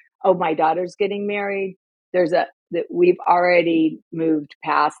into, "Oh, my daughter's getting married," that we've already moved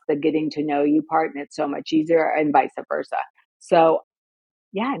past the getting to know you part, and it's so much easier, and vice versa. So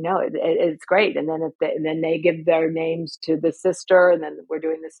yeah, no, it's great. And then and then they give their names to the sister, and then we're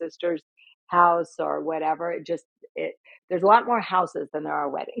doing the sister's house or whatever. It there's a lot more houses than there are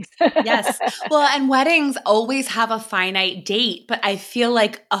weddings. Yes. Well, and weddings always have a finite date, but I feel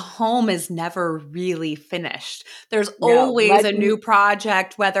like a home is never really finished. There's No, always a new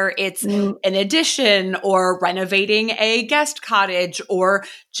project, whether it's mm, an addition or renovating a guest cottage or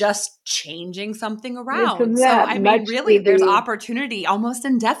just changing something it's around. So, I mean, much really, to there's the opportunity almost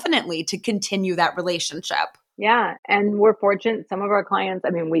indefinitely to continue that relationship. Yeah, and we're fortunate. Some of our clients,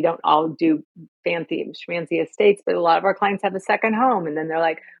 I mean, we don't all do fancy estates, but a lot of our clients have a second home, and then they're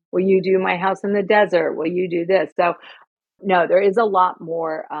like, "Will you do my house in the desert? Will you do this?" So, no, there is a lot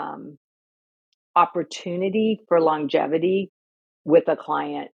more opportunity for longevity with a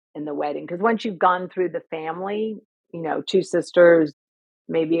client in the wedding, because once you've gone through the family, two sisters,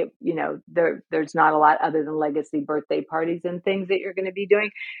 maybe there's not a lot other than legacy birthday parties and things that you're going to be doing.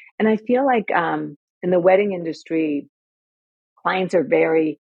 And I feel like in the wedding industry, clients are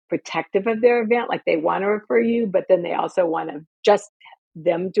very protective of their event. Like they want to refer you, but then they also want to just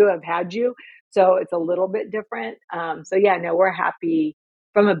them to have had you. So it's a little bit different. So yeah, no, we're happy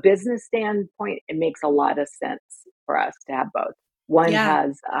from a business standpoint. It makes a lot of sense for us to have both. One Yeah.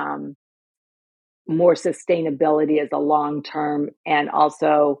 has more sustainability as a long term, and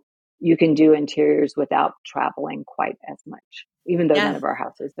also you can do interiors without traveling quite as much, even though none Yeah. of our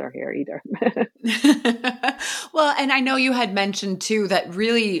houses are here either. Well, and I know you had mentioned too that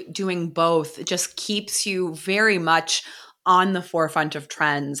really doing both just keeps you very much on the forefront of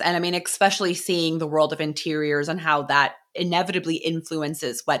trends. And I mean, especially seeing the world of interiors and how that inevitably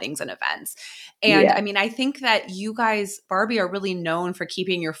influences weddings and events. And I Yes, mean, I think that you guys, Barbie, are really known for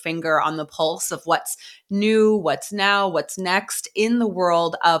keeping your finger on the pulse of what's new, what's now, what's next in the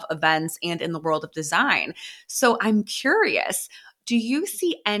world of events and in the world of design. So I'm curious, do you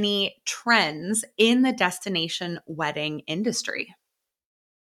see any trends in the destination wedding industry?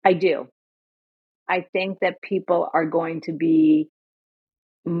 I do. I think that people are going to be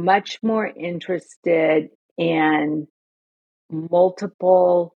much more interested and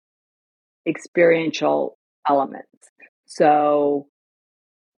multiple experiential elements. So,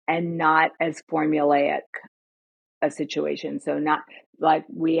 and not as formulaic a situation. So, not like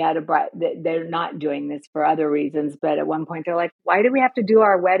we had a bride, they're not doing this for other reasons. But at one point, they're like, why do we have to do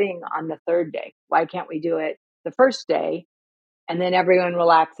our wedding on the third day? Why can't we do it the first day? And then everyone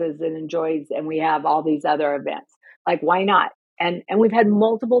relaxes and enjoys, and we have all these other events. Like, why not? And we've had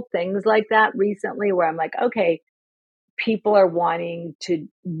multiple things like that recently where I'm like, okay, people are wanting to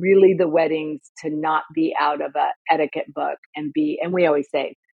really the weddings to not be out of a etiquette book and be, and we always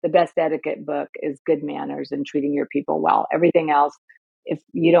say the best etiquette book is good manners and treating your people well. Everything else, if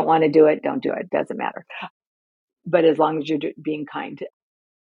you don't want to do it, don't do it. Doesn't matter. But as long as you're being kind.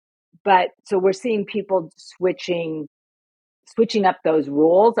 But so we're seeing people switching up those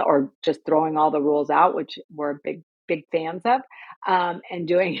rules or just throwing all the rules out, which we're big fans of, and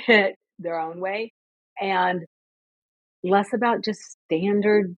doing it their own way. And less about just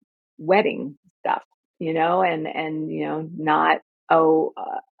standard wedding stuff, not, oh,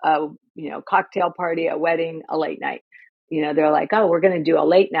 cocktail party, a wedding, a late night. They're like, oh, we're going to do a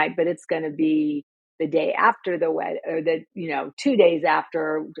late night, but it's going to be the day after the wedding or 2 days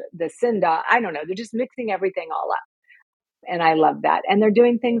after the send off. I don't know. They're just mixing everything all up. And I love that. And they're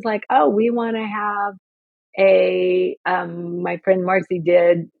doing things like, oh, we want to have my friend Marcy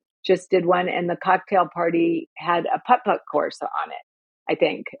just did one, and the cocktail party had a putt-putt course on it, I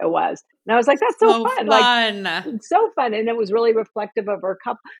think it was. And I was like, that's so So fun. Like, fun. so fun. And it was really reflective of her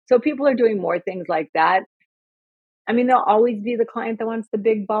couple. So people are doing more things like that. I mean, there'll always be the client that wants the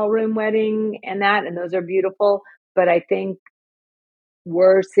big ballroom wedding and those are beautiful. But I think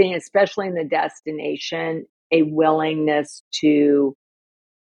we're seeing, especially in the destination, a willingness to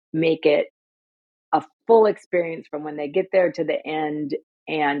make it a full experience from when they get there to the end,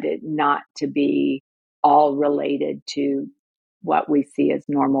 and it not to be all related to what we see as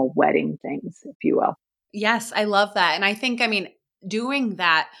normal wedding things, if you will. Yes, I love that. And I think, I mean, doing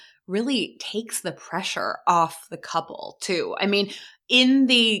that really takes the pressure off the couple too. I mean, in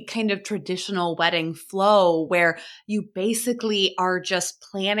the kind of traditional wedding flow where you basically are just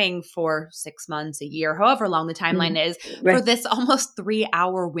planning for 6 months, a year, however long the Mm, timeline is, for right. this almost 3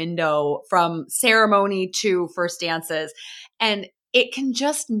 hour window from ceremony to first dances. And it can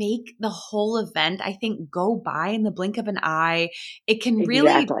just make the whole event, I think, go by in the blink of an eye. It can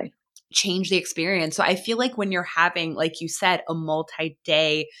really Exactly. change the experience. So I feel like when you're having, like you said, a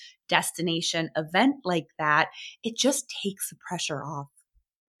multi-day destination event like that, it just takes the pressure off.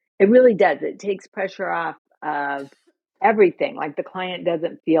 It really does. It takes pressure off of everything. Like the client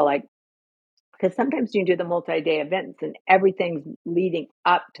doesn't feel like, because sometimes you do the multi-day events and everything's leading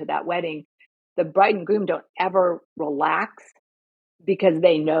up to that wedding. The bride and groom don't ever relax because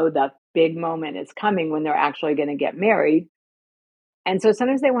they know the big moment is coming when they're actually going to get married. And so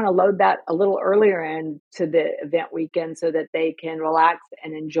sometimes they want to load that a little earlier into the event weekend so that they can relax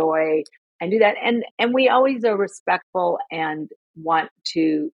and enjoy and do that. And we always are respectful and want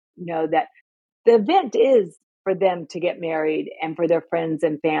to know that the event is for them to get married and for their friends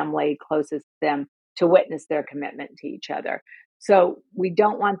and family closest to them to witness their commitment to each other. So we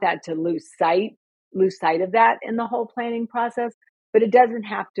don't want that to lose sight of that in the whole planning process, but it doesn't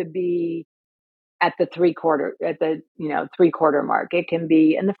have to be at the 3/4 mark. It can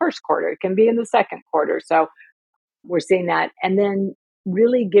be in the first quarter, it can be in the second quarter. So we're seeing that. And then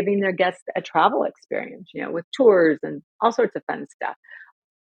really giving their guests a travel experience, with tours and all sorts of fun stuff.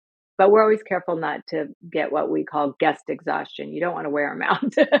 But we're always careful not to get what we call guest exhaustion. You don't want to wear them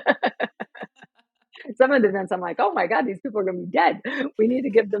out. Some of the events, I'm like, oh my God, these people are going to be dead. We need to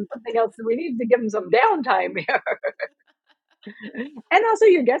give them something else. We need to give them some downtime here. And also,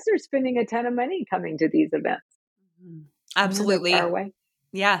 your guests are spending a ton of money coming to these events. Mhm. They're far Absolutely. away,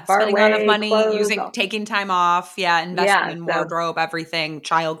 Yeah. far Spending a lot of away, money, clothes. taking time off. Yeah. Investing Yeah. in So, wardrobe, everything,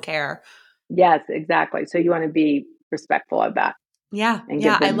 childcare. yes, exactly. So, you want to be respectful of that Yeah. and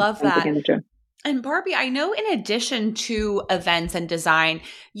Yeah. give I them love something that. in return. And Barbie, I know in addition to events and design,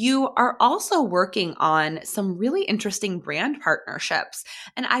 you are also working on some really interesting brand partnerships.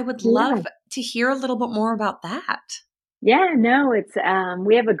 And I would Yeah. love to hear a little bit more about that. Yeah, no, it's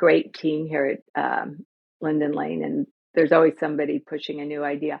we have a great team here at Lynden Lane, and there's always somebody pushing a new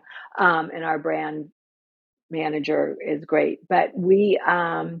idea. And our brand manager is great, but we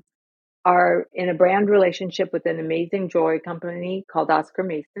are in a brand relationship with an amazing jewelry company called Oscar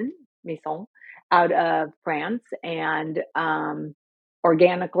Maison, out of France, and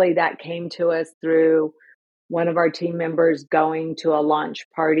organically that came to us through one of our team members going to a launch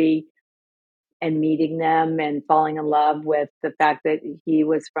party and meeting them and falling in love with the fact that he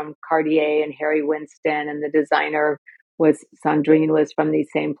was from Cartier and Harry Winston, and the designer was Sandrine was from these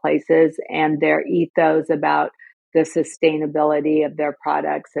same places, and their ethos about the sustainability of their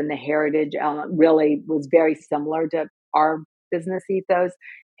products and the heritage element really was very similar to our business ethos.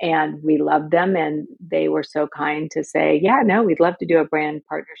 And we loved them, and they were so kind to say, yeah, no, we'd love to do a brand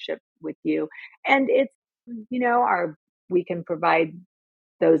partnership with you. And it's, our we can provide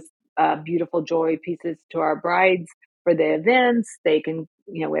those beautiful jewelry pieces to our brides for the events. They can,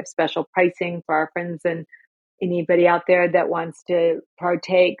 we have special pricing for our friends and anybody out there that wants to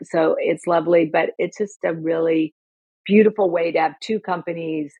partake. So it's lovely, but it's just a really beautiful way to have two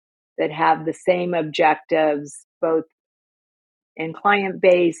companies that have the same objectives, both in client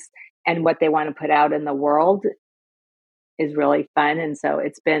base and what they want to put out in the world is really fun. And so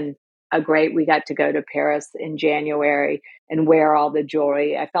it's been we got to go to Paris in January and wear all the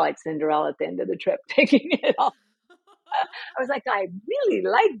jewelry. I felt like Cinderella at the end of the trip, taking it all. I was like, I really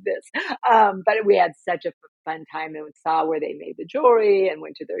like this. But we had such a fun time, and we saw where they made the jewelry and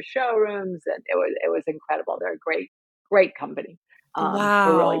went to their showrooms, and it was incredible. They're a great company.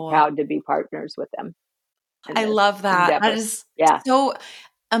 We're really Wow. proud to be partners with them in I this love that. That endeavor. is Yeah. so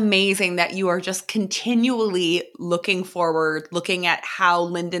amazing that you are just continually looking forward, looking at how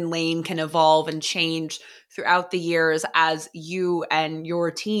Linden Lane can evolve and change throughout the years as you and your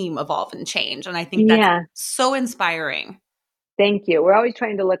team evolve and change. And I think that's Yeah. so inspiring. Thank you. We're always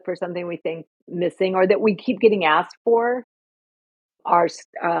trying to look for something we think missing or that we keep getting asked for. Our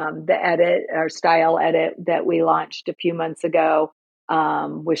style edit that we launched a few months ago,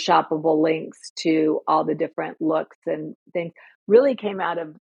 with shoppable links to all the different looks and things, really came out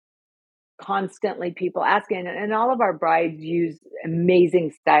of constantly people asking. And all of our brides use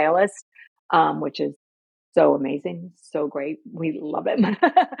amazing stylists, which is so amazing, so great. We love it.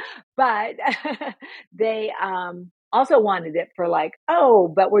 But they also wanted it for like, oh,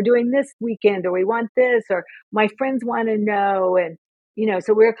 but we're doing this weekend, or we want this, or my friends want to know. And,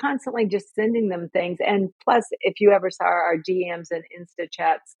 so we're constantly just sending them things. And plus, if you ever saw our DMs and Insta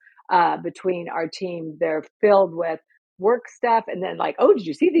chats between our team, they're filled with work stuff. And then like, oh, did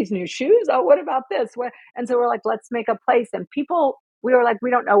you see these new shoes? Oh, what about this? What? And so we're like, let's make a place. And we were like, we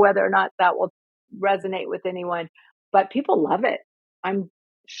don't know whether or not that will resonate with anyone, but people love it. I'm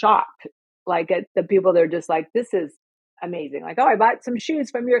shocked. Like at the people, they're just like, this is amazing. Like, oh, I bought some shoes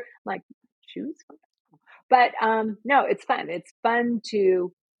from your, like, shoes. But no, it's fun. It's fun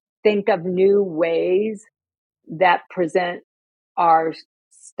to think of new ways that present our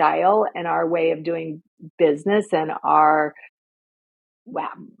style and our way of doing business and our wow,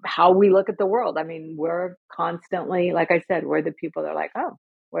 how we look at the world. I mean, we're constantly, like I said, we're the people that are like, oh,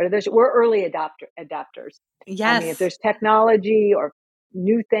 what are those? We're early adapters. I mean, if Yes. there's technology or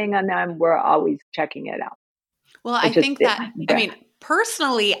new thing on them, we're always checking it out. Well, I It just, think that, I mean,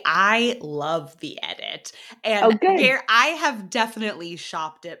 personally, I love the edit. oh, And good. I have definitely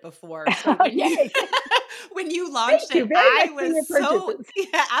shopped it before. So Oh, when you yay. when you Thank launched it, you very I much for was your so purchases.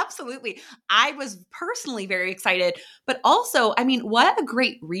 yeah, absolutely. I was personally very excited, but also, I mean, what a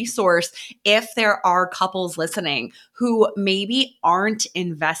great resource if there are couples listening who maybe aren't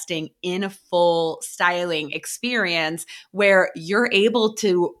investing in a full styling experience where you're able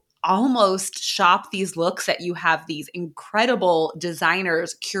to almost shop these looks that you have these incredible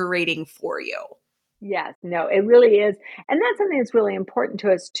designers curating for you. Yes, no, it really is. And that's something that's really important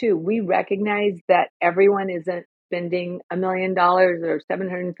to us too. We recognize that everyone isn't spending $1 million or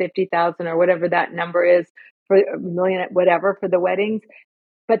 750,000 or whatever that number is for a million, whatever for the weddings,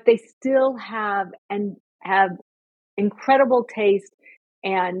 but they still have incredible taste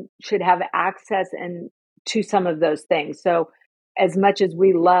and should have access and to some of those things. So as much as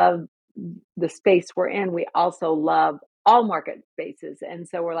we love the space we're in, we also love all market spaces. And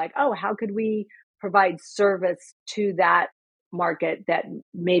so we're like, oh, how could we provide service to that market that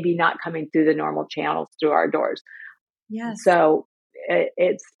maybe not coming through the normal channels through our doors? Yes. So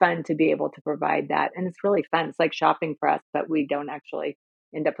it's fun to be able to provide that. And it's really fun. It's like shopping for us, but we don't actually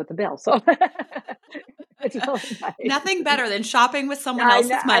end up with the bill. So it's really Nothing nice. better than shopping with someone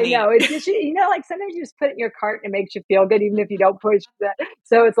else's I money. know. It's just, like sometimes you just put it in your cart and it makes you feel good, even if you don't push that.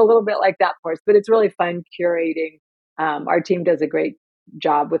 So it's a little bit like that for us, but it's really fun curating. Our team does a great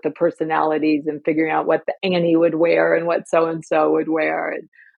job with the personalities and figuring out what the Annie would wear and what so and so would wear,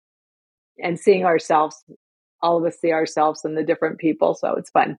 and seeing ourselves. All of us see ourselves in the different people, so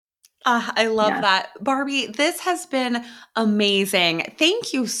it's fun. I love Yeah. that. Barbie, this has been amazing.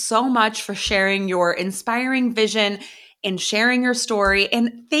 Thank you so much for sharing your inspiring vision and sharing your story.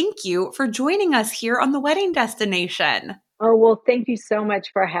 And thank you for joining us here on The Wedding Destination. Oh, well, thank you so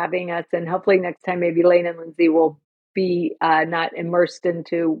much for having us. And hopefully next time, maybe Lane and Lindsay will be not immersed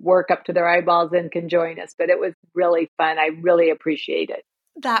into work up to their eyeballs and can join us. But it was really fun. I really appreciate it.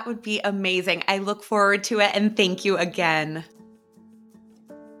 That would be amazing. I look forward to it, and thank you again.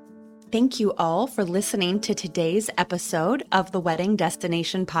 Thank you all for listening to today's episode of the Wedding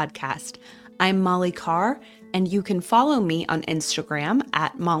Destination Podcast. I'm Molly Carr, and you can follow me on Instagram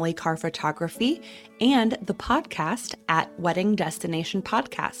at Molly Carr Photography and the podcast at Wedding Destination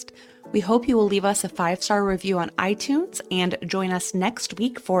Podcast. We hope you will leave us a 5-star review on iTunes and join us next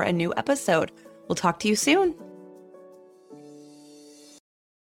week for a new episode. We'll talk to you soon.